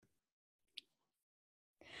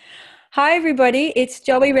Hi, everybody. It's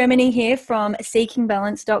Joey Remini here from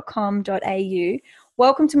seekingbalance.com.au.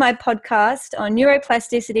 Welcome to my podcast on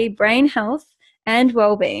neuroplasticity, brain health, and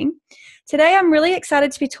well-being. Today, I'm really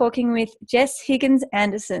excited to be talking with Jess Higgins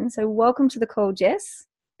Anderson. So welcome to the call, Jess.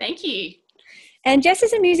 Thank you. And Jess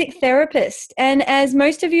is a music therapist. And as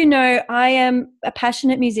most of you know, I am a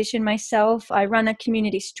passionate musician myself. I run a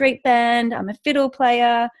community street band. I'm a fiddle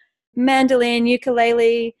player, mandolin,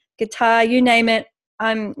 ukulele, guitar, you name it.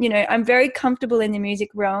 I'm very comfortable in the music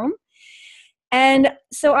realm. And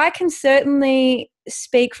so I can certainly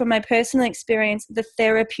speak from my personal experience, the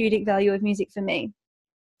therapeutic value of music for me.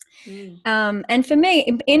 And for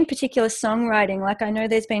me, in particular, songwriting, like I know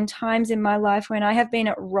there's been times in my life when I have been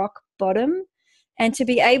at rock bottom, and to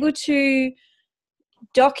be able to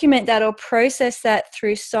document that or process that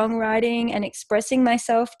through songwriting and expressing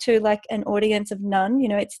myself to like an audience of none,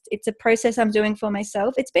 it's a process I'm doing for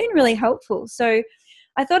myself. It's been really helpful. So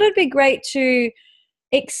I thought it'd be great to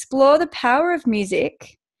explore the power of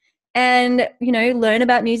music and, learn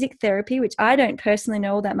about music therapy, which I don't personally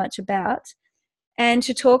know all that much about, and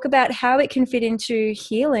to talk about how it can fit into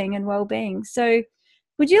healing and well-being. So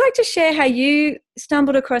would you like to share how you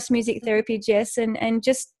stumbled across music therapy, Jess, and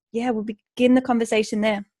just, we'll begin the conversation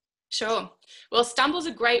there. Sure. Well, stumble's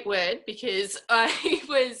a great word because I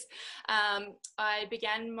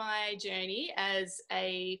began my journey as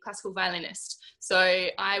a classical violinist. So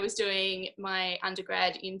I was doing my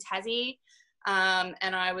undergrad in Tassie,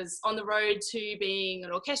 and I was on the road to being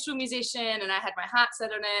an orchestral musician, and I had my heart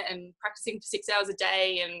set on it and practicing for 6 hours a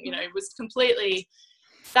day, and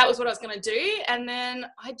that was what I was going to do. And then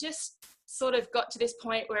I just sort of got to this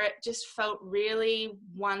point where it just felt really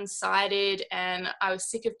one-sided, and I was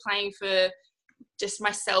sick of playing for just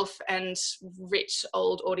myself and rich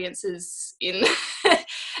old audiences and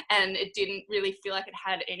it didn't really feel like it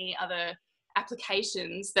had any other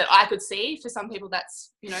applications that I could see. For some people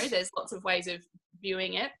that's, there's lots of ways of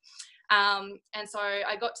viewing it. And so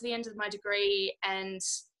I got to the end of my degree and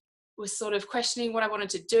was sort of questioning what I wanted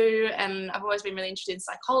to do, and I've always been really interested in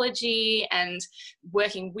psychology and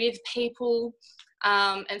working with people,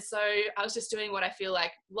 and so I was just doing what I feel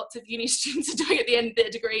like lots of uni students are doing at the end of their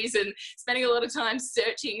degrees, and spending a lot of time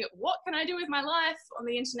searching what can I do with my life on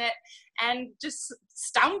the internet, and just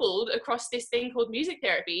stumbled across this thing called music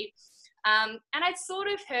therapy. And I'd sort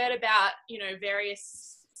of heard about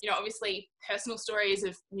various obviously personal stories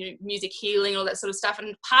of music healing, all that sort of stuff.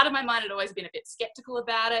 And part of my mind had always been a bit skeptical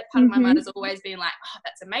about it. Part of my mind has always been like, oh,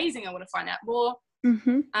 that's amazing, I want to find out more.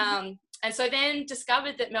 And so then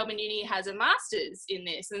discovered that Melbourne Uni has a master's in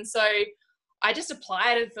this. And so I just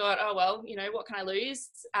applied and thought, oh, well, what can I lose?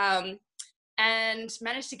 And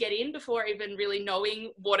managed to get in before even really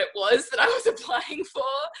knowing what it was that I was applying for.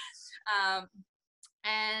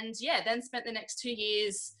 Then spent the next 2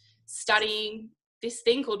 years studying this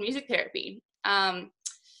thing called music therapy. And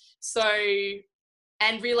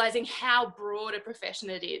realizing how broad a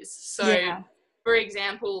profession it is. So, for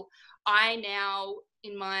example, I now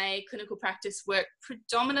in my clinical practice work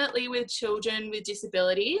predominantly with children with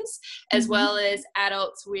disabilities, as well as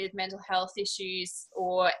adults with mental health issues,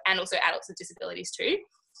 and also adults with disabilities too.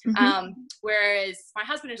 Whereas my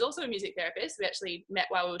husband is also a music therapist. We actually met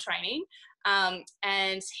while we were training,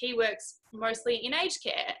 and he works mostly in aged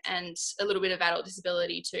care and a little bit of adult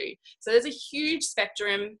disability too. So there's a huge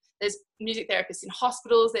spectrum. There's music therapists in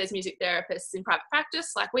hospitals, there's music therapists in private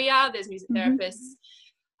practice like we are, there's music therapists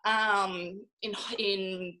in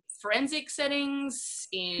forensic settings,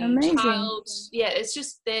 in child. It's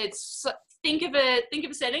just think of a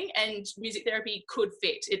setting and music therapy could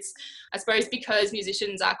fit. It's, I suppose, because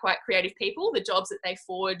musicians are quite creative people, the jobs that they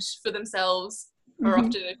forge for themselves are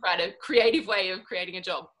often quite a creative way of creating a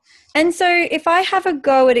job. And so if I have a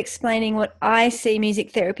go at explaining what I see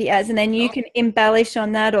music therapy as, and then you can embellish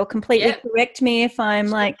on that or completely correct me if I'm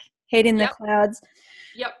like head in the clouds.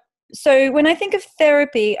 So when I think of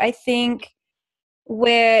therapy, I think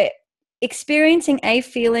we're experiencing a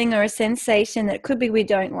feeling or a sensation that could be we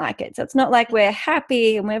don't like it. So it's not like we're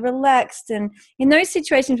happy and we're relaxed. And in those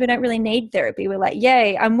situations, we don't really need therapy. We're like,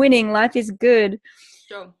 yay, I'm winning. Life is good.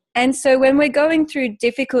 Sure. And so when we're going through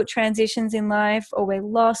difficult transitions in life, or we're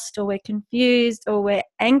lost, or we're confused, or we're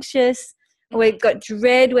anxious, or we've got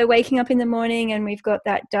dread, we're waking up in the morning and we've got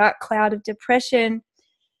that dark cloud of depression.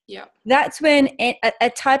 That's when a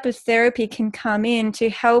type of therapy can come in to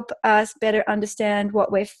help us better understand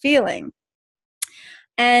what we're feeling.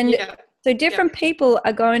 And so different people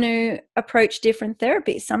are going to approach different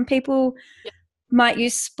therapies. Some people might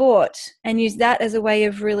use sport and use that as a way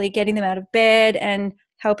of really getting them out of bed and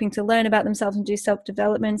helping to learn about themselves and do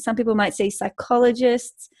self-development. Some people might see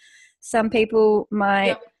psychologists. Some people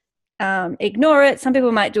might ignore it. Some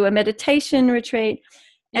people might do a meditation retreat.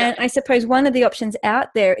 Yeah. And I suppose one of the options out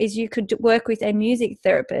there is you could work with a music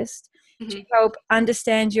therapist to help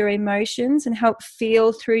understand your emotions and help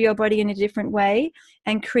feel through your body in a different way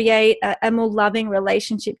and create a more loving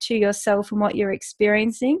relationship to yourself and what you're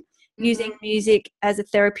experiencing, using music as a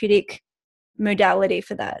therapeutic modality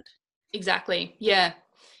for that. Exactly. Yeah.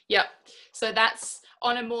 Yep. So that's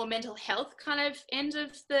on a more mental health kind of end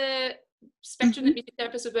of the spectrum that music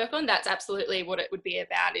therapists would work on. That's absolutely what it would be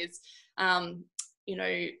about, is, you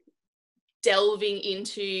know, delving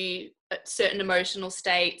into certain emotional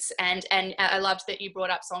states. And I loved that you brought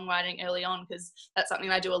up songwriting early on, because that's something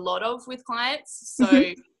I do a lot of with clients.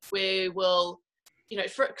 So we will, you know,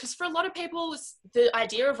 because for a lot of people, the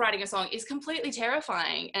idea of writing a song is completely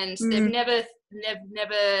terrifying, and they've never,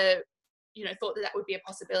 you know, thought that would be a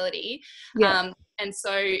possibility. And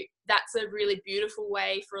so that's a really beautiful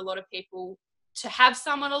way for a lot of people to have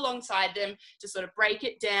someone alongside them to sort of break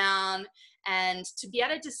it down and to be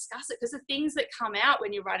able to discuss it. Because the things that come out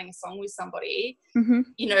when you're writing a song with somebody,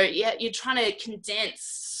 you know, you're trying to condense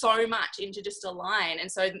so much into just a line. And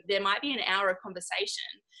so there might be an hour of conversation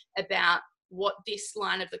about what this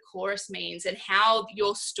line of the chorus means and how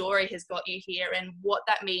your story has got you here and what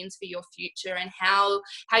that means for your future and how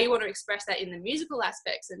you want to express that in the musical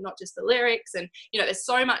aspects and not just the lyrics. And, you know, there's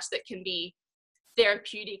so much that can be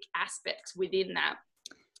therapeutic aspects within that.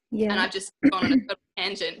 And I've just gone on a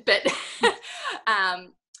tangent, but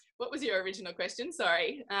what was your original question?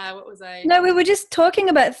 Sorry. What was I? No, we were just talking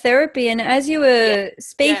about therapy, and as you were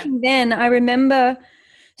speaking then, I remember,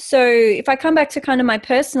 so if I come back to kind of my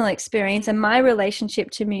personal experience and my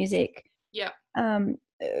relationship to music,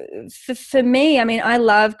 for me, I mean, I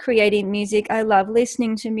love creating music. I love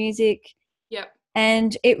listening to music.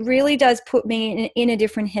 And it really does put me in a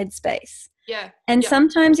different headspace. And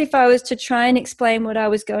sometimes if I was to try and explain what I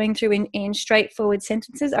was going through in straightforward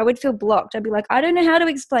sentences, I would feel blocked. I'd be like, I don't know how to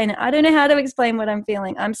explain it. I don't know how to explain what I'm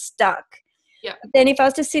feeling. I'm stuck. Then if I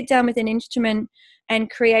was to sit down with an instrument and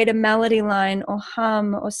create a melody line or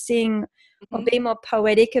hum or sing or be more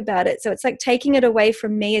poetic about it. So it's like taking it away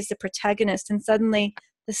from me as the protagonist, and suddenly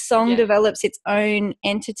the song develops its own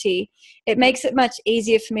entity. It makes it much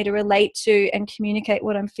easier for me to relate to and communicate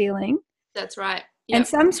what I'm feeling. That's right. And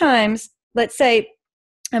sometimes, let's say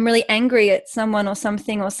I'm really angry at someone or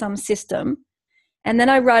something or some system, and then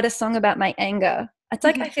I write a song about my anger. It's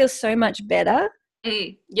like I feel so much better,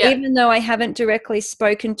 even though I haven't directly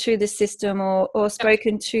spoken to the system or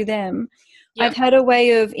spoken to them. I've had a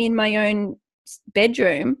way of, in my own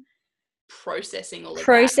bedroom, processing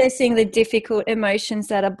the difficult emotions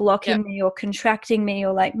that are blocking me or contracting me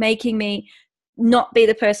or like making me not be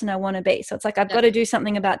the person I want to be. So it's like I've got to do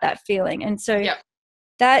something about that feeling. And so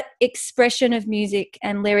that expression of music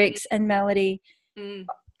and lyrics and melody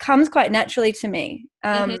comes quite naturally to me.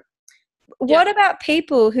 What about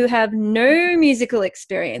people who have no musical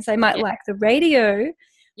experience? They might like the radio,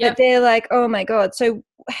 but they're like, oh my God. So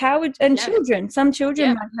how would, and children, some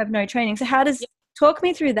children might have no training. So how does, talk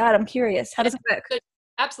me through that. I'm curious. How does it work? So,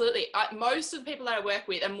 absolutely. Most of the people that I work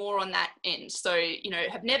with are more on that end. So, you know,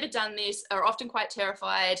 have never done this, are often quite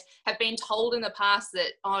terrified, have been told in the past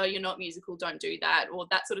that, oh, you're not musical, don't do that, or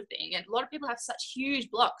that sort of thing. And a lot of people have such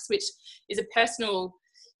huge blocks, which is a personal,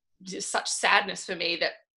 just such sadness for me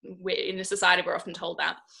that we're in a society we're often told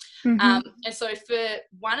that. And so for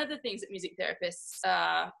one of the things that music therapists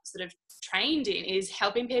are sort of trained in is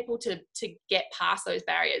helping people to get past those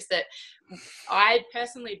barriers. That I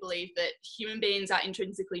personally believe that human beings are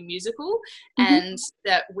intrinsically musical, and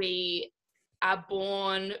that we are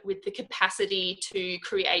born with the capacity to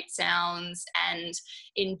create sounds and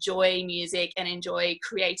enjoy music and enjoy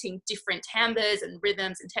creating different timbres and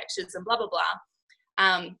rhythms and textures and blah, blah, blah.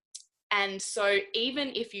 And so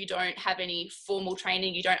even if you don't have any formal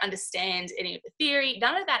training, you don't understand any of the theory,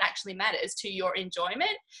 none of that actually matters to your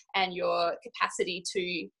enjoyment and your capacity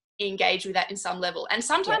to engage with that in some level. And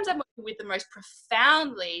sometimes I'm working with the most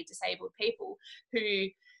profoundly disabled people who,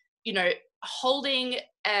 you know, holding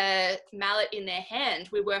a mallet in their hand,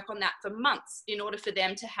 we work on that for months in order for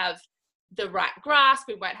them to have the right grasp.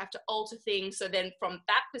 We won't have to alter things. So then from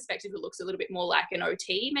that perspective, it looks a little bit more like an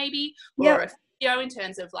OT maybe, or a physio, in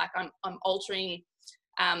terms of like I'm altering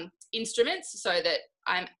instruments so that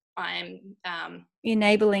I'm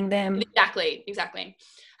enabling them. Exactly.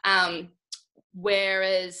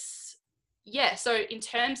 Whereas, so in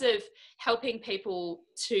terms of helping people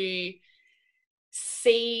to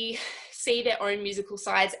see their own musical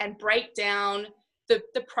sides and break down the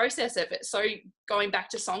process of it. So going back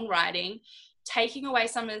to songwriting, taking away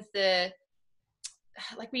some of the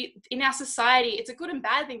like we, in our society, it's a good and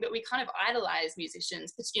bad thing, but we kind of idolize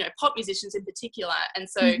musicians, you know, pop musicians in particular. And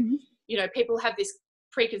so, you know, people have this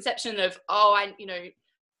preconception of, oh, you know,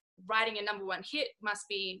 writing a number one hit must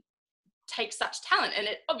take such talent, and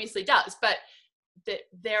it obviously does, but that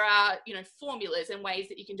there are, you know, formulas and ways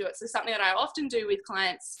that you can do it. So something that I often do with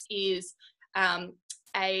clients is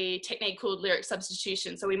a technique called lyric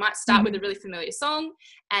substitution. So we might start with a really familiar song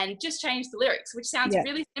and just change the lyrics, which sounds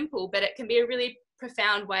really simple, but it can be a really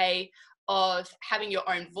profound way of having your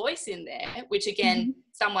own voice in there, which again,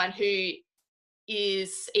 someone who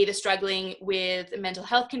is either struggling with a mental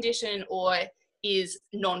health condition or is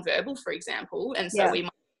non-verbal, for example, and so we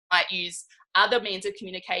might use other means of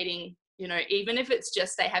communicating, you know, even if it's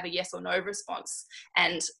just they have a yes or no response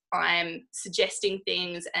and I'm suggesting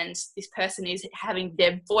things and this person is having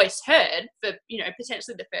their voice heard for, you know,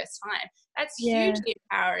 potentially the first time. That's hugely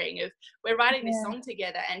empowering. Of, we're writing this song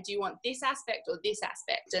together, and do you want this aspect or this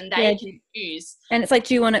aspect? And they can choose. And it's like,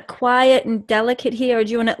 do you want it quiet and delicate here, or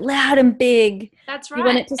do you want it loud and big? That's right. You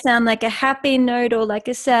want it to sound like a happy note or like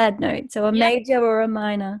a sad note, so a major or a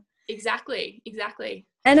minor. Exactly.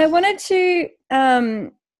 And I wanted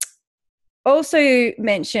to also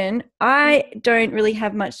mention, I don't really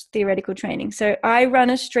have much theoretical training. So I run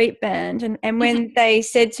a street band, and when they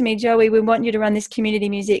said to me, Joey, we want you to run this Community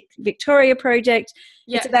Music Victoria project,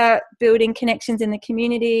 it's about building connections in the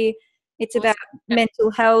community. It's about mental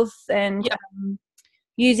health and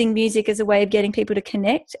using music as a way of getting people to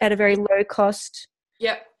connect at a very low cost.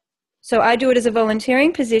 So I do it as a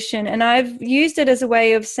volunteering position, and I've used it as a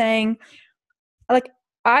way of saying, like,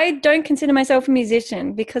 I don't consider myself a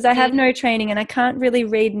musician because I have no training and I can't really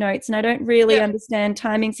read notes and I don't really understand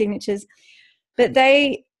timing signatures. But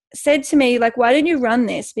they said to me, like, why don't you run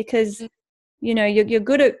this? Because, you know, you're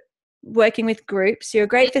good at working with groups. You're a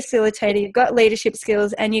great facilitator. You've got leadership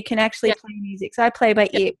skills and you can actually play music. So I play by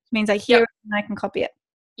ear, which means I hear it and I can copy it.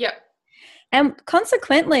 And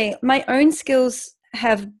consequently, my own skills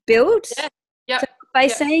have built. So by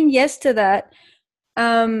saying yes to that,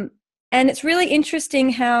 and it's really interesting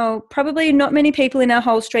how probably not many people in our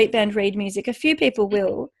whole street band read music. A few people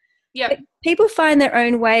will. But people find their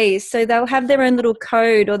own ways. So they'll have their own little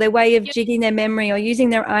code or their way of jigging their memory or using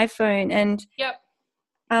their iPhone. And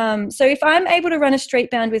so if I'm able to run a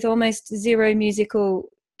street band with almost zero musical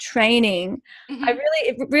training,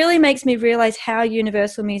 it really makes me realize how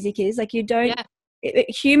universal music is. Like, you don't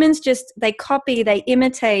humans just, they copy, they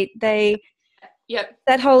imitate,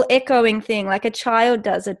 that whole echoing thing, like a child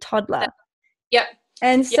does, a toddler.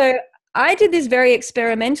 And so I did this very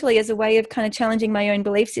experimentally as a way of kind of challenging my own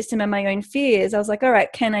belief system and my own fears. I was like, all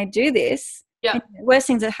right, can I do this? And the worst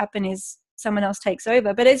things that happen is someone else takes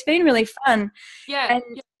over, but it's been really fun.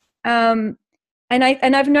 And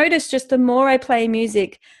I've noticed just the more I play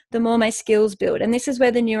music, the more my skills build. And this is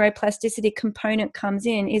where the neuroplasticity component comes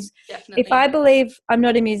in, is if I believe I'm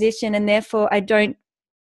not a musician and therefore I don't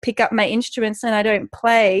pick up my instruments and I don't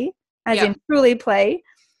play, as in truly play,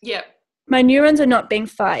 my neurons are not being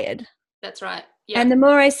fired. That's right. And the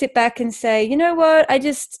more I sit back and say, you know what,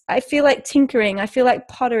 I feel like tinkering, I feel like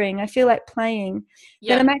pottering, I feel like playing,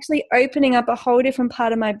 then I'm actually opening up a whole different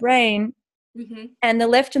part of my brain. And the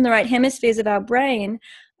left and the right hemispheres of our brain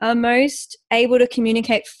are most able to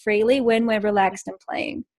communicate freely when we're relaxed and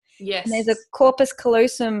playing. And there's a corpus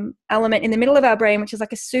callosum element in the middle of our brain, which is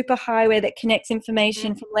like a super highway that connects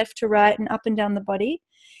information from left to right and up and down the body.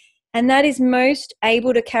 And that is most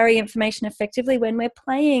able to carry information effectively when we're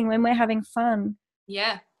playing, when we're having fun.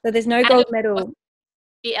 So there's no gold medal.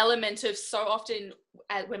 The element of, so often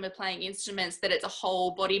when we're playing instruments, that it's a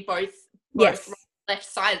whole body, both left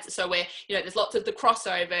sides. So where, you know, there's lots of the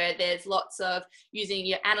crossover, there's lots of using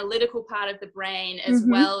your analytical part of the brain as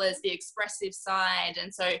well as the expressive side.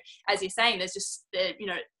 And so, as you're saying, there's just the, you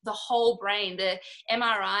know, the whole brain, the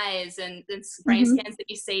MRIs and the brain scans that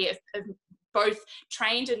you see of both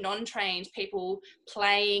trained and non-trained people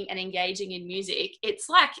playing and engaging in music. It's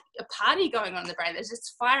like a party going on in the brain. There's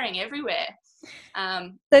just firing everywhere.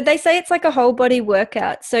 So they say it's like a whole body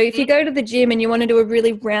workout. So if you go to the gym and you want to do a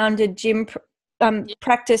really rounded gym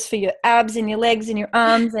practice for your abs and your legs and your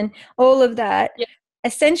arms and all of that,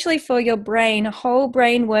 essentially for your brain, a whole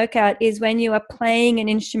brain workout is when you are playing an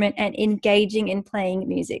instrument and engaging in playing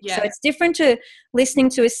music. So it's different to listening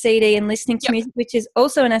to a CD and listening to music, which is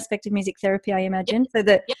also an aspect of music therapy, I imagine. So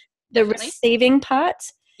the receiving part.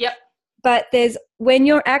 But there's when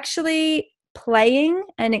you're actually playing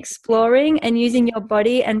and exploring and using your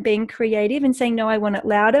body and being creative and saying, no, I want it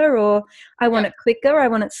louder, or I want it quicker, or I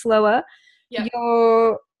want it slower.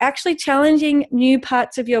 You're actually challenging new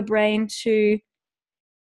parts of your brain to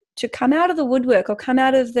to come out of the woodwork or come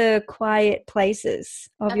out of the quiet places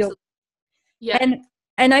of Absolutely. your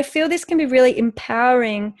and I feel this can be really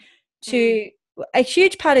empowering to a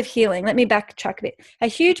huge part of healing. Let me backtrack a bit. A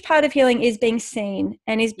huge part of healing is being seen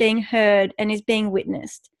and is being heard and is being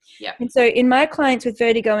witnessed. Yeah. And so in my clients with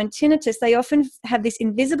vertigo and tinnitus, they often have this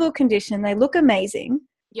invisible condition. They look amazing.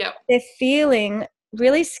 Yeah. They're feeling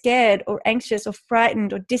really scared or anxious or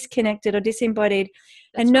frightened or disconnected or disembodied.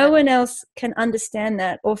 That's and no right. one else can understand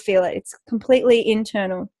that or feel it. It's completely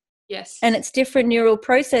internal. Yes. And it's different neural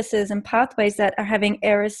processes and pathways that are having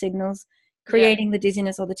error signals, creating the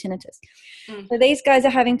dizziness or the tinnitus. So these guys are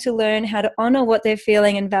having to learn how to honor what they're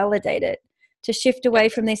feeling and validate it, to shift away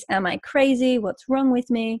from this, am I crazy? What's wrong with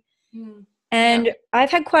me? And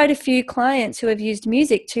I've had quite a few clients who have used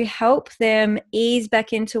music to help them ease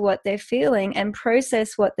back into what they're feeling and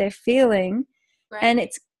process what they're feeling. Right. And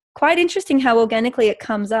it's quite interesting how organically it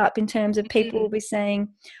comes up in terms of people will be saying,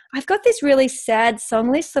 I've got this really sad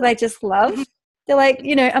song list that I just love. They're like,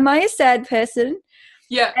 am I a sad person?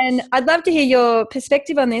 Yeah. And I'd love to hear your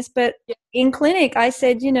perspective on this. But in clinic, I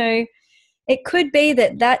said, it could be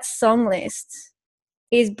that song list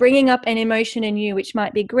is bringing up an emotion in you, which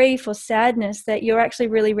might be grief or sadness, that you're actually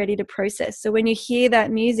really ready to process. So when you hear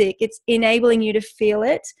that music, it's enabling you to feel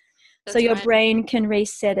it. That's so your right. brain can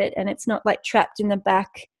reset it and it's not like trapped in the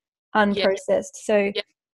back, unprocessed. So, do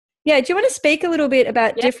you want to speak a little bit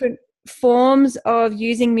about different forms of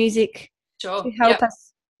using music to help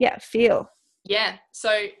us, feel? Yeah.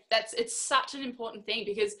 So it's such an important thing,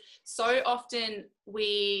 because so often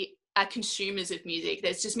we are consumers of music.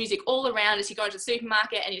 There's just music all around us. You go to the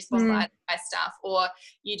supermarket and you just buy stuff, or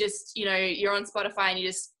you just, you're on Spotify and you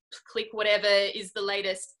just click whatever is the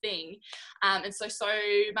latest thing. And so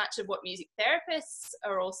much of what music therapists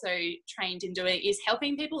are also trained in doing is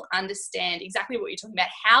helping people understand exactly what you're talking about,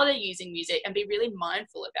 how they're using music, and be really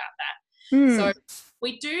mindful about that. So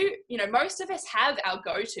we do, most of us have our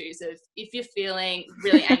go-tos of, if you're feeling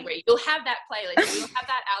really angry, you'll have that playlist, or you'll have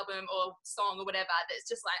that album or song or whatever that's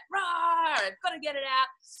just like, rah, I've got to get it out.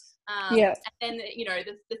 And then,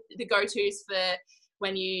 the go-tos for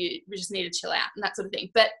when you just need to chill out and that sort of thing.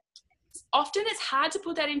 But often it's hard to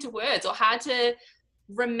put that into words, or hard to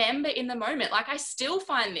remember in the moment. Like, I still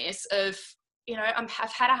find this of,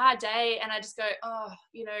 I've had a hard day and I just go,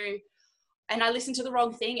 and I listen to the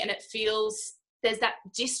wrong thing, and it feels, there's that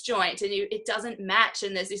disjoint, and it doesn't match,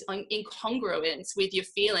 and there's this incongruence with your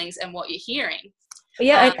feelings and what you're hearing.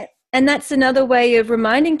 And that's another way of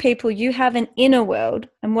reminding people you have an inner world,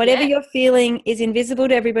 and whatever you're feeling is invisible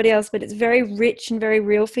to everybody else, but it's very rich and very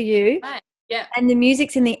real for you. Right. Yeah. And the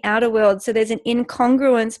music's in the outer world, so there's an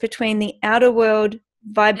incongruence between the outer world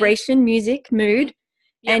vibration, music, mood,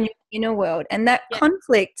 and your inner world, and that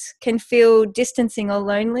conflict can feel distancing or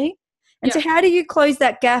lonely. And so how do you close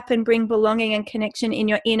that gap and bring belonging and connection in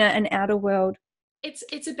your inner and outer world?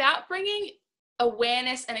 It's about bringing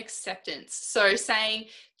awareness and acceptance. So saying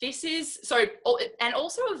this is, and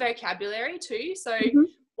also a vocabulary too. So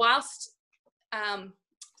whilst,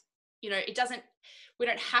 it doesn't, we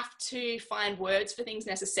don't have to find words for things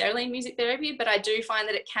necessarily in music therapy, but I do find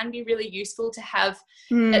that it can be really useful to have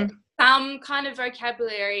some kind of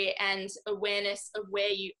vocabulary and awareness of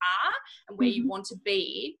where you are and where you want to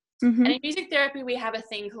be. And in music therapy, we have a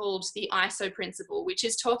thing called the ISO principle, which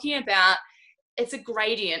is talking about, it's a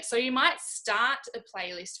gradient. So you might start a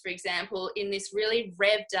playlist, for example, in this really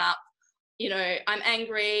revved up, I'm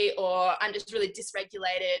angry, or I'm just really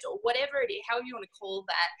dysregulated, or whatever it is, however you want to call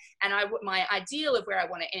that. And my ideal of where I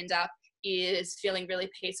want to end up is feeling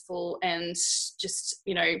really peaceful and just,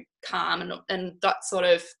 calm and that sort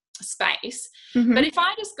of space. But if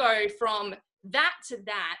I just go from that to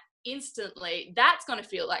that instantly, that's going to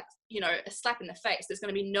feel like, a slap in the face. There's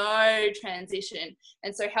going to be no transition.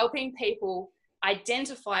 And so helping people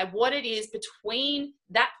identify what it is between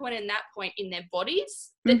that point and that point in their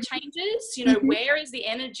bodies that changes, where is the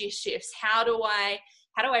energy shifts? How do I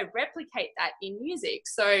replicate that in music?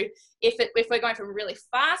 So if we're going from a really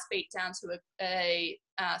fast beat down to a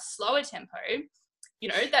slower tempo,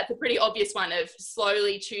 that's a pretty obvious one of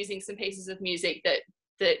slowly choosing some pieces of music that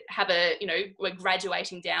have we're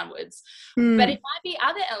graduating downwards. But it might be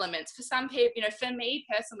other elements. For some people, for me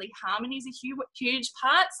personally, harmony is a huge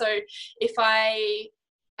part. So if I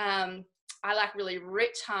like really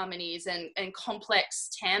rich harmonies and complex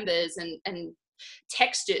timbres and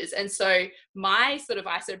textures. And so my sort of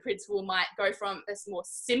ISO principle might go from this more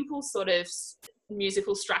simple sort of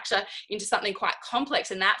musical structure into something quite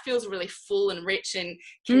complex, and that feels really full and rich and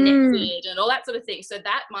connected and all that sort of thing. So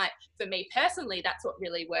that might, for me personally, that's what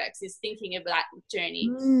really works, is thinking of that journey.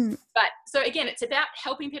 But so again, it's about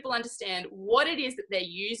helping people understand what it is that they're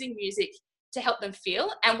using music to help them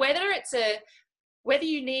feel, and whether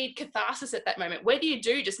you need catharsis at that moment, whether you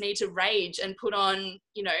do just need to rage and put on,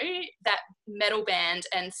 you know, that metal band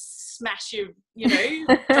and smash your, you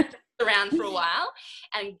know, around for a while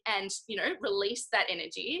and, you know, release that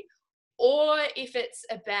energy. Or if it's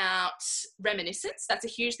about reminiscence, that's a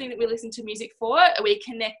huge thing that we listen to music for. Are we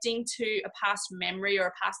connecting to a past memory or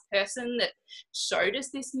a past person that showed us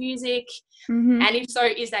this music? And if so,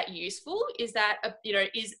 is that useful? Is that, you know,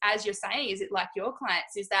 is, as you're saying, is it like your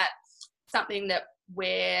clients, is that something that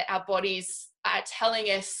where our bodies are telling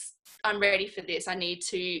us, I'm ready for this, I need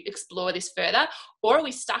to explore this further? Or are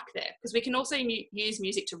we stuck there? Because we can also use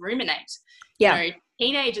music to ruminate. Yeah. You know,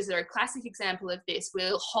 teenagers are a classic example of this.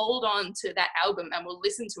 We'll hold on to that album and we'll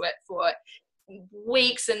listen to it for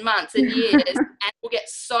weeks and months and years and we'll get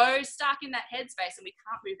so stuck in that headspace and we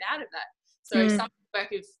can't move out of that. So some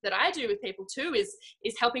work that I do with people too is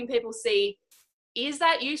helping people see, is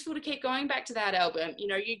that useful to keep going back to that album? You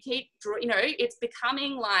know, you keep, you know, it's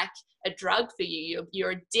becoming like a drug for you.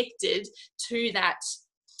 You're addicted to that,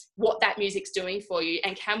 what that music's doing for you.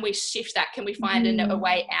 And can we shift that? Can we find a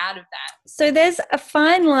way out of that? So there's a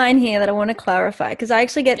fine line here that I want to clarify, because I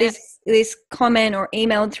actually get this comment or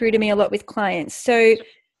emailed through to me a lot with clients. So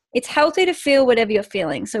it's healthy to feel whatever you're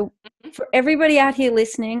feeling. So for everybody out here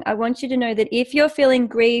listening, I want you to know that if you're feeling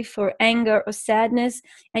grief or anger or sadness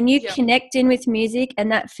and you connect in with music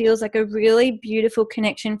and that feels like a really beautiful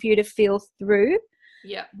connection for you to feel through,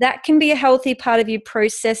 that can be a healthy part of you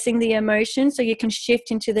processing the emotion, so you can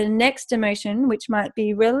shift into the next emotion, which might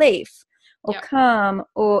be relief or calm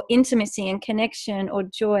or intimacy and connection or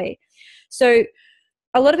joy. So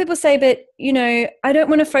a lot of people say, but, you know, I don't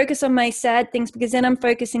want to focus on my sad things, because then I'm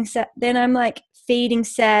then I'm like feeding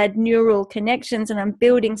sad neural connections and I'm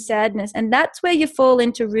building sadness. And that's where you fall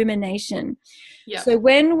into rumination. So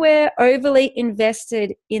when we're overly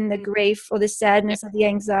invested in the grief or the sadness or the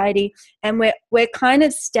anxiety, and we're kind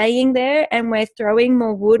of staying there and we're throwing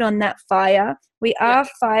more wood on that fire, we are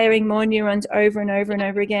firing more neurons over and over and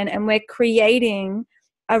over again, and we're creating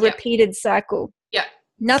a repeated cycle.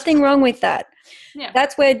 Nothing wrong with that.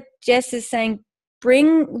 That's where Jess is saying,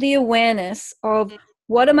 bring the awareness of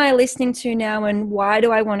what am I listening to now and why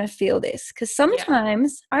do I want to feel this? Because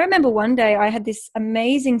sometimes, I remember one day I had this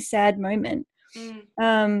amazing sad moment.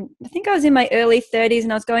 I think I was in my early 30s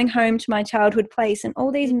and I was going home to my childhood place, and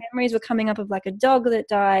all these memories were coming up of like a dog that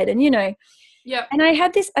died and, you know, and I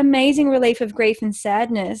had this amazing relief of grief and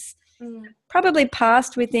sadness, probably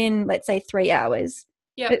passed within, let's say, 3 hours.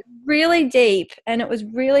 But really deep, and it was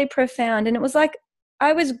really profound, and it was like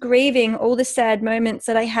I was grieving all the sad moments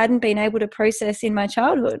that I hadn't been able to process in my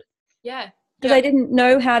childhood. Because I didn't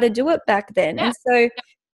know how to do it back then. And so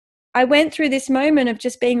I went through this moment of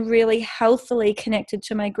just being really healthily connected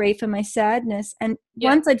to my grief and my sadness. And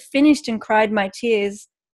once I'd finished and cried my tears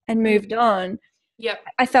and moved on,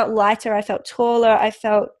 I felt lighter, I felt taller, I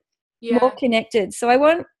felt more connected. So I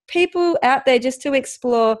want people out there just to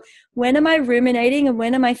explore, when am I ruminating and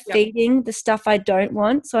when am I feeding the stuff I don't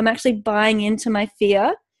want? So I'm actually buying into my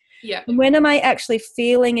fear. And when am I actually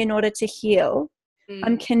feeling in order to heal?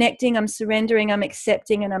 I'm connecting, I'm surrendering, I'm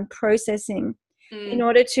accepting, and I'm processing in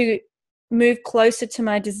order to move closer to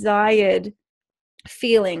my desired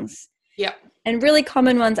feelings. And really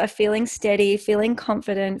common ones are feeling steady, feeling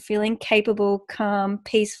confident, feeling capable, calm,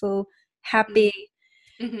 peaceful, happy,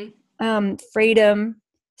 freedom.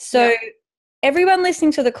 So everyone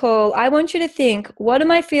listening to the call, I want you to think, what am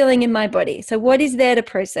I feeling in my body? So what is there to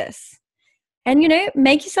process? And, you know,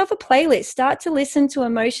 make yourself a playlist. Start to listen to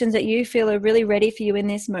emotions that you feel are really ready for you in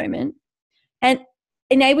this moment, and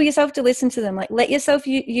enable yourself to listen to them. Like, let yourself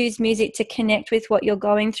use music to connect with what you're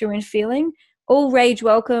going through and feeling. All rage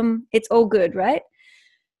welcome. It's all good, right?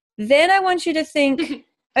 Then I want you to think,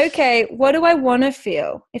 okay, what do I want to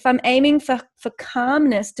feel? If I'm aiming for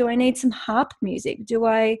calmness, do I need some harp music? Do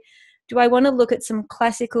I want to look at some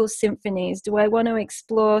classical symphonies? Do I want to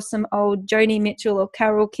explore some old Joni Mitchell or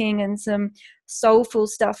Carole King and some soulful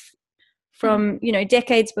stuff from, you know,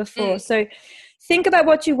 decades before? So think about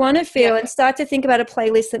what you want to feel and start to think about a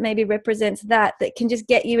playlist that maybe represents that can just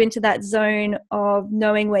get you into that zone of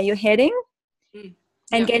knowing where you're heading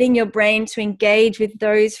and getting your brain to engage with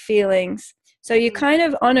those feelings. So you're kind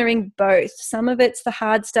of honoring both. Some of it's the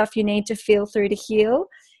hard stuff you need to feel through to heal,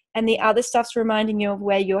 and the other stuff's reminding you of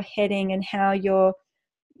where you're heading and how you're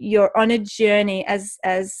you're on a journey. As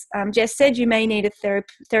Jess said, you may need a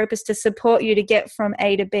therapist to support you to get from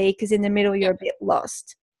A to B, because in the middle you're a bit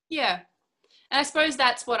lost. Yeah. And I suppose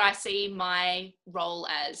that's what I see my role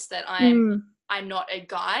as, that I'm not a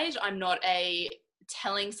guide. I'm not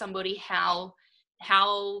telling somebody how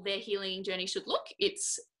their healing journey should look.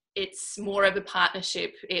 It's more of a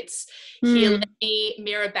partnership. It's here, let me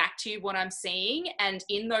mirror back to you what I'm seeing, and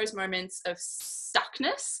in those moments of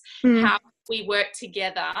stuckness, how we work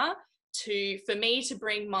together for me to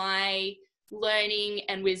bring my learning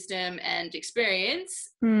and wisdom and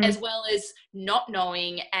experience, as well as not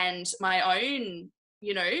knowing and my own,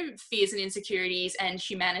 fears and insecurities and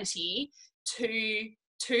humanity to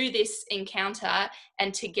this encounter,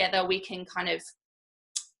 and together we can kind of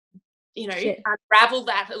unravel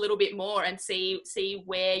that a little bit more and see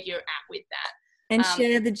where you're at with that, and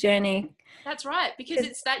share the journey. That's right, because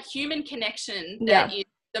it's that human connection that is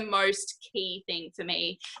the most key thing for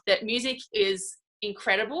me. That music is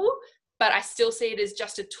incredible, but I still see it as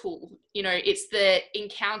just a tool. It's the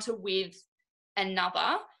encounter with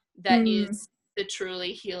another that is the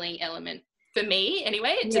truly healing element for me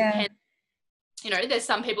anyway. It depends. There's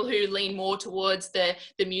some people who lean more towards the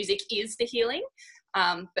music is the healing,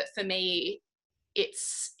 but for me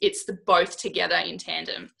it's the both together in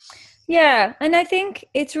tandem. Yeah, and I think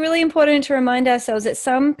it's really important to remind ourselves that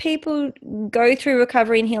some people go through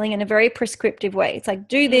recovery and healing in a very prescriptive way. It's like,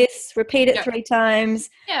 do this, repeat it 3 times,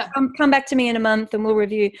 come back to me in a month and we'll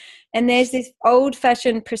review. And there's this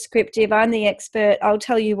old-fashioned prescriptive, I'm the expert, I'll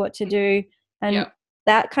tell you what to do, and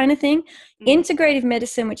that kind of thing. Integrative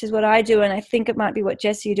medicine, which is what I do, and I think it might be what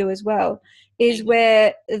Jess, you do as well, is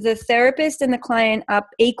where the therapist and the client are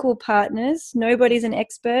equal partners. Nobody's an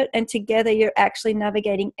expert, and together you're actually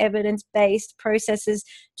navigating evidence-based processes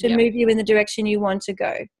to move you in the direction you want to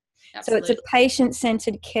go. Absolutely. So it's a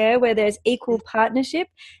patient-centered care where there's equal partnership,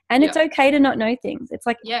 and it's okay to not know things. It's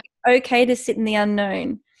like okay to sit in the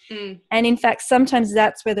unknown. And in fact, sometimes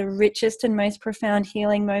that's where the richest and most profound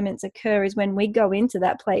healing moments occur, is when we go into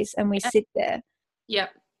that place and we sit there. There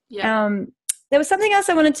was something else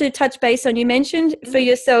I wanted to touch base on. You mentioned for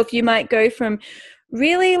yourself, you might go from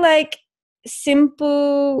really like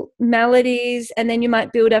simple melodies, and then you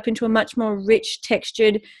might build up into a much more rich,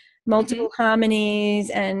 textured, multiple harmonies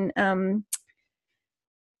and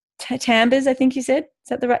timbres, I think you said. Is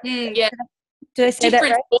that the right? Did I say that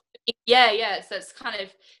right? So it's kind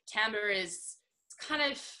of, timbre is kind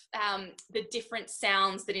of the different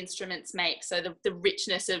sounds that instruments make. So the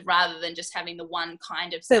richness of, rather than just having the one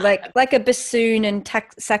kind of sound. So like a bassoon and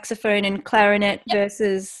saxophone and clarinet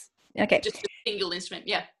versus, just a single instrument,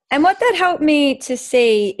 And what that helped me to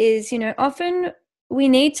see is, often we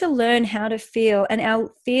need to learn how to feel, and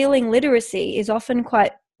our feeling literacy is often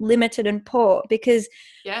quite limited and poor, because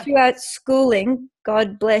throughout schooling,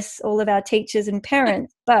 God bless all of our teachers and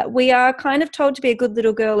parents, but we are kind of told to be a good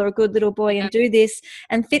little girl or a good little boy and do this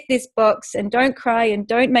and fit this box and don't cry and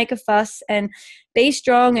don't make a fuss and be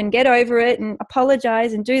strong and get over it and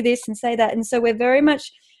apologize and do this and say that. And so we're very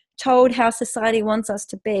much told how society wants us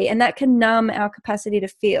to be, and that can numb our capacity to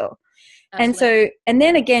feel. Absolutely. And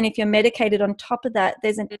then again, if you're medicated on top of that,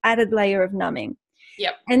 there's an added layer of numbing.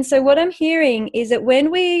 And so what I'm hearing is that when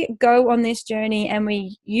we go on this journey and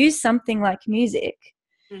we use something like music,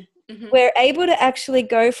 we're able to actually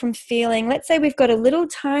go from feeling, let's say we've got a little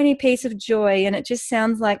tiny piece of joy and it just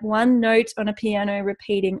sounds like one note on a piano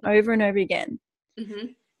repeating over and over again.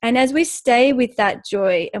 And as we stay with that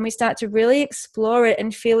joy and we start to really explore it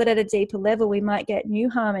and feel it at a deeper level, we might get new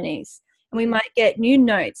harmonies, and we might get new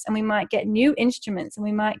notes, and we might get new instruments, and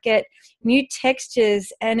we might get new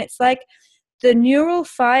textures. And it's like the neural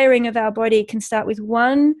firing of our body can start with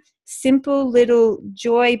one simple little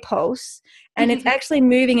joy pulse, and it's actually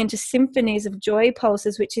moving into symphonies of joy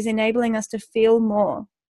pulses, which is enabling us to feel more.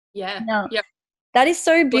 Now, that is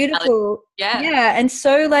so beautiful. And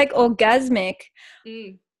so like orgasmic.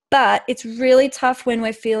 But it's really tough when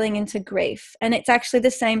we're feeling into grief, and it's actually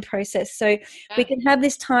the same process. So we can have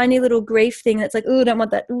this tiny little grief thing that's like, oh, don't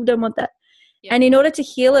want that, oh, don't want that. And in order to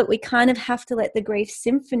heal it, we kind of have to let the grief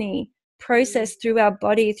symphony process through our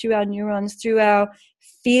body, through our neurons, through our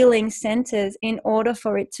feeling centers, in order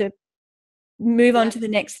for it to move on to the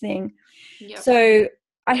next thing. So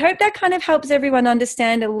I hope that kind of helps everyone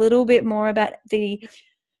understand a little bit more about the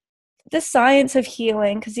science of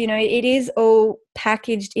healing, because it is all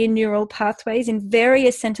packaged in neural pathways in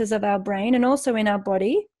various centers of our brain and also in our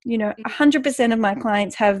body. 100% of my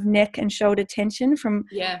clients have neck and shoulder tension from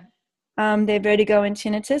their vertigo and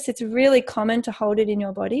tinnitus. It's really common to hold it in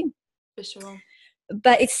your body. For sure.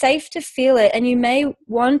 But it's safe to feel it, and you may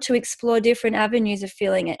want to explore different avenues of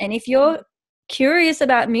feeling it. And if you're curious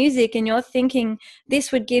about music and you're thinking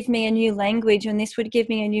this would give me a new language and this would give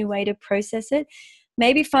me a new way to process it,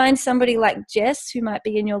 maybe find somebody like Jess who might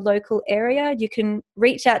be in your local area. You can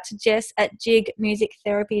reach out to Jess at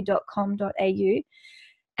jigmusictherapy.com.au.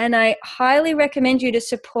 And I highly recommend you to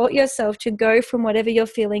support yourself to go from whatever you're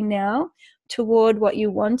feeling now toward what you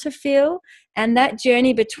want to feel. And that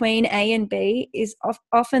journey between A and B is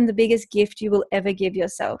often the biggest gift you will ever give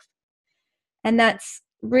yourself. And that's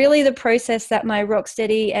really the process that my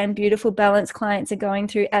Rocksteady and Beautiful Balance clients are going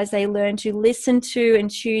through as they learn to listen to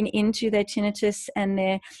and tune into their tinnitus and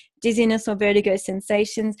their dizziness or vertigo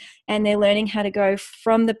sensations. And they're learning how to go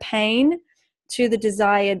from the pain to the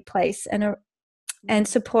desired place and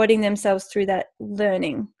supporting themselves through that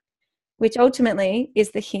learning, which ultimately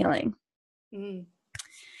is the healing. Mm.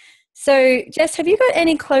 So, Jess, have you got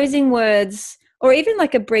any closing words or even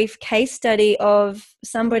like a brief case study of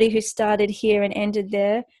somebody who started here and ended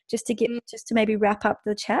there, just to maybe wrap up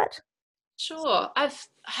the chat? Sure. I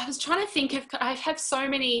was trying to think of, I have so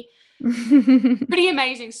many pretty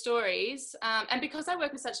amazing stories. And because I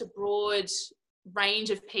work with such a broad range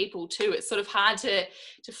of people too, it's sort of hard to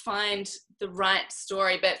find the right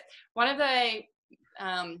story. But one of the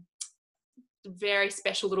very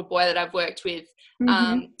special little boy that I've worked with,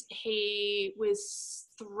 he was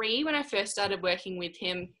 3 when I first started working with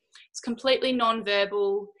him. He's completely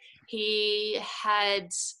non-verbal. He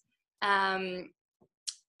had a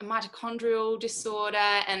mitochondrial disorder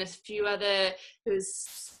and a few other,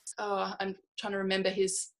 I'm trying to remember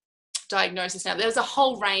his diagnosis now. There was a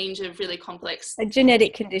whole range of really complex. A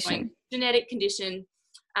genetic condition.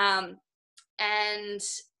 And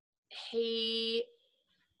he,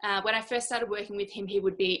 when I first started working with him, he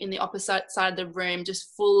would be in the opposite side of the room,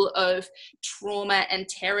 just full of trauma and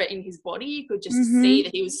terror in his body. You could just see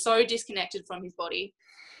that he was so disconnected from his body.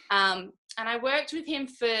 And I worked with him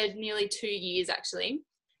for nearly 2 years, actually.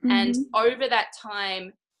 And over that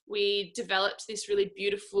time, we developed this really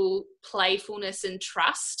beautiful playfulness and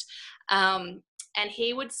trust. And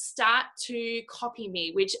he would start to copy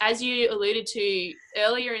me, which, as you alluded to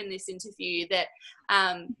earlier in this interview, that,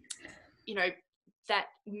 that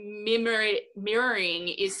mirroring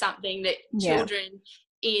is something that children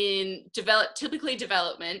in typically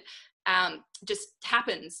development just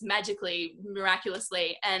happens magically,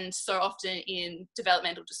 miraculously. And so often in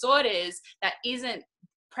developmental disorders, that isn't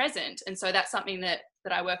present. And so that's something that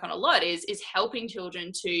I work on a lot is helping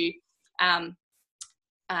children to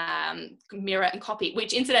mirror and copy,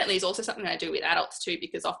 which incidentally is also something that I do with adults too,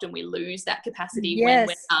 because often we lose that capacity when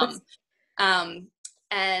we're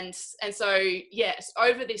and so yes,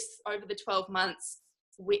 over the 12 months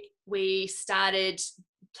we started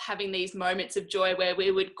having these moments of joy where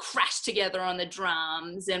we would crash together on the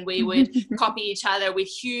drums and we would copy each other with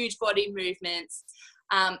huge body movements,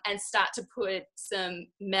 and start to put some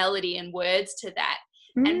melody and words to that.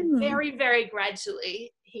 And very, very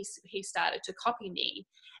gradually he started to copy me.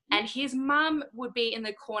 And his mum would be in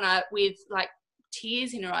the corner with like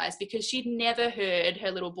tears in her eyes because she'd never heard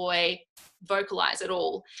her little boy vocalize at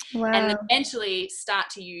all. Wow. And eventually start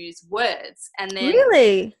to use words. And then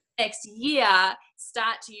next year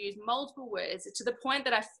start to use multiple words, to the point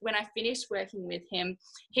that when I finished working with him,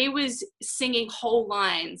 he was singing whole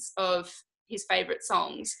lines of his favorite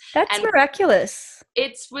songs. That's miraculous.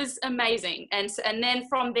 It was amazing. And then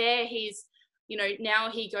from there, he's, now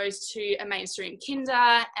he goes to a mainstream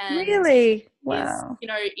kinder and really, wow,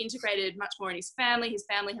 is, integrated much more in his family. His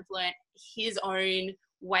family have learnt his own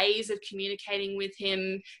ways of communicating with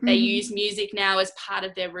him. They use music now as part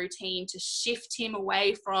of their routine to shift him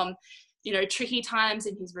away from, tricky times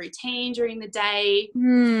in his routine during the day,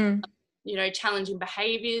 challenging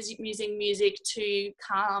behaviors, using music to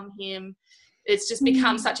calm him. It's just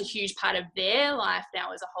become such a huge part of their life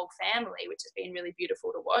now as a whole family, which has been really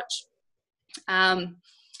beautiful to watch.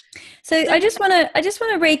 So I just want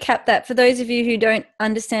to recap that for those of you who don't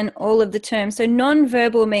understand all of the terms. So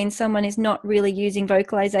non-verbal means someone is not really using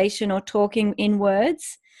vocalization or talking in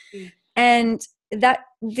words, and that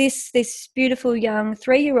this beautiful young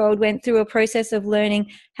 3-year-old went through a process of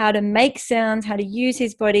learning how to make sounds, how to use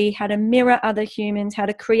his body, how to mirror other humans, how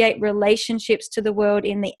to create relationships to the world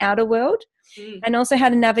in the outer world, and also how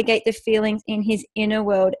to navigate the feelings in his inner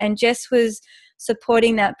world. And Jess was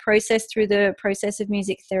supporting that process through the process of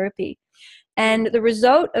music therapy. And the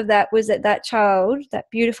result of that was that child, that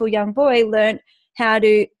beautiful young boy, learned how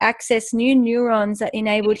to access new neurons that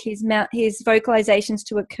enabled his vocalizations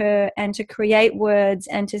to occur and to create words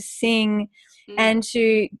and to sing and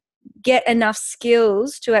to get enough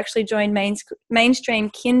skills to actually join mainstream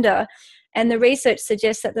kinder. And the research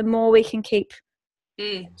suggests that the more we can keep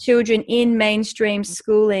children in mainstream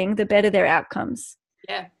schooling, the better their outcomes.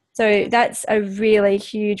 Yeah. So that's a really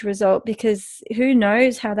huge result, because who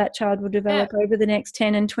knows how that child will develop over the next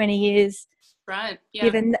 10 and 20 years. Right.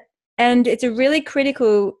 Yeah. And it's a really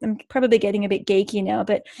critical, I'm probably getting a bit geeky now,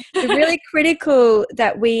 but it's really critical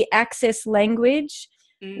that we access language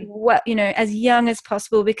as young as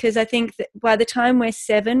possible, because I think that by the time we're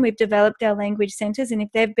 7, we've developed our language centers, and if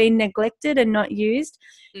they've been neglected and not used,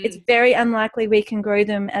 it's very unlikely we can grow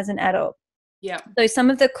them as an adult. Yeah. So some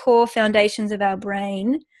of the core foundations of our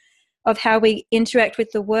brain, of how we interact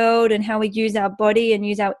with the world and how we use our body and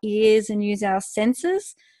use our ears and use our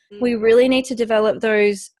senses, we really need to develop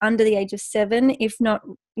those under the age of 7, if not,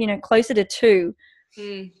 closer to 2.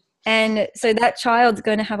 And so that child's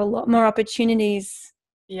going to have a lot more opportunities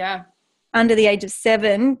under the age of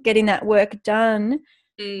 7. Getting that work done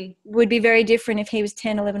would be very different if he was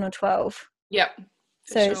 10, 11 or 12. Yeah.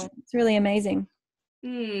 So it's really amazing.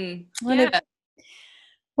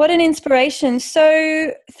 What an inspiration.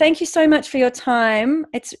 So thank you so much for your time.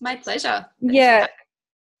 It's my pleasure.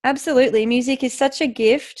 Absolutely. Music is such a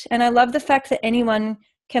gift, and I love the fact that anyone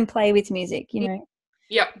can play with music,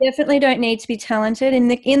 Yeah. Definitely don't need to be talented. In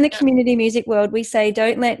the community music world, we say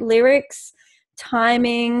don't let lyrics,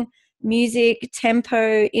 timing, music,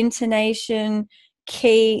 tempo, intonation,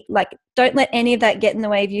 key, don't let any of that get in the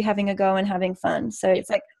way of you having a go and having fun. So it's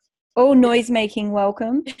like all noise making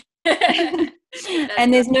welcome.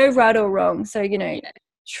 And there's no right or wrong. So,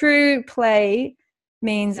 true play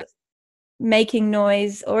means making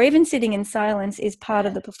noise, or even sitting in silence is part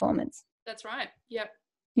of the performance. That's right. Yep.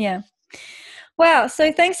 Yeah. Wow.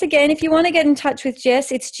 So thanks again. If you want to get in touch with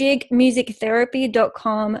Jess, it's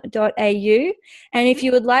jigmusictherapy.com.au. And if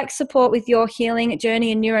you would like support with your healing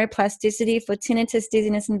journey and neuroplasticity for tinnitus,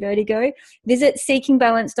 dizziness and vertigo, visit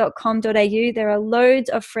seekingbalance.com.au. There are loads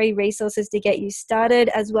of free resources to get you started,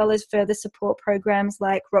 as well as further support programs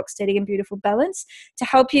like Rocksteady and Beautiful Balance to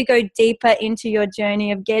help you go deeper into your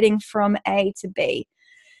journey of getting from A to B.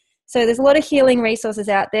 So there's a lot of healing resources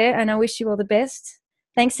out there, and I wish you all the best.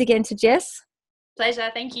 Thanks again to Jess.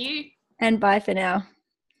 Pleasure. Thank you. And bye for now.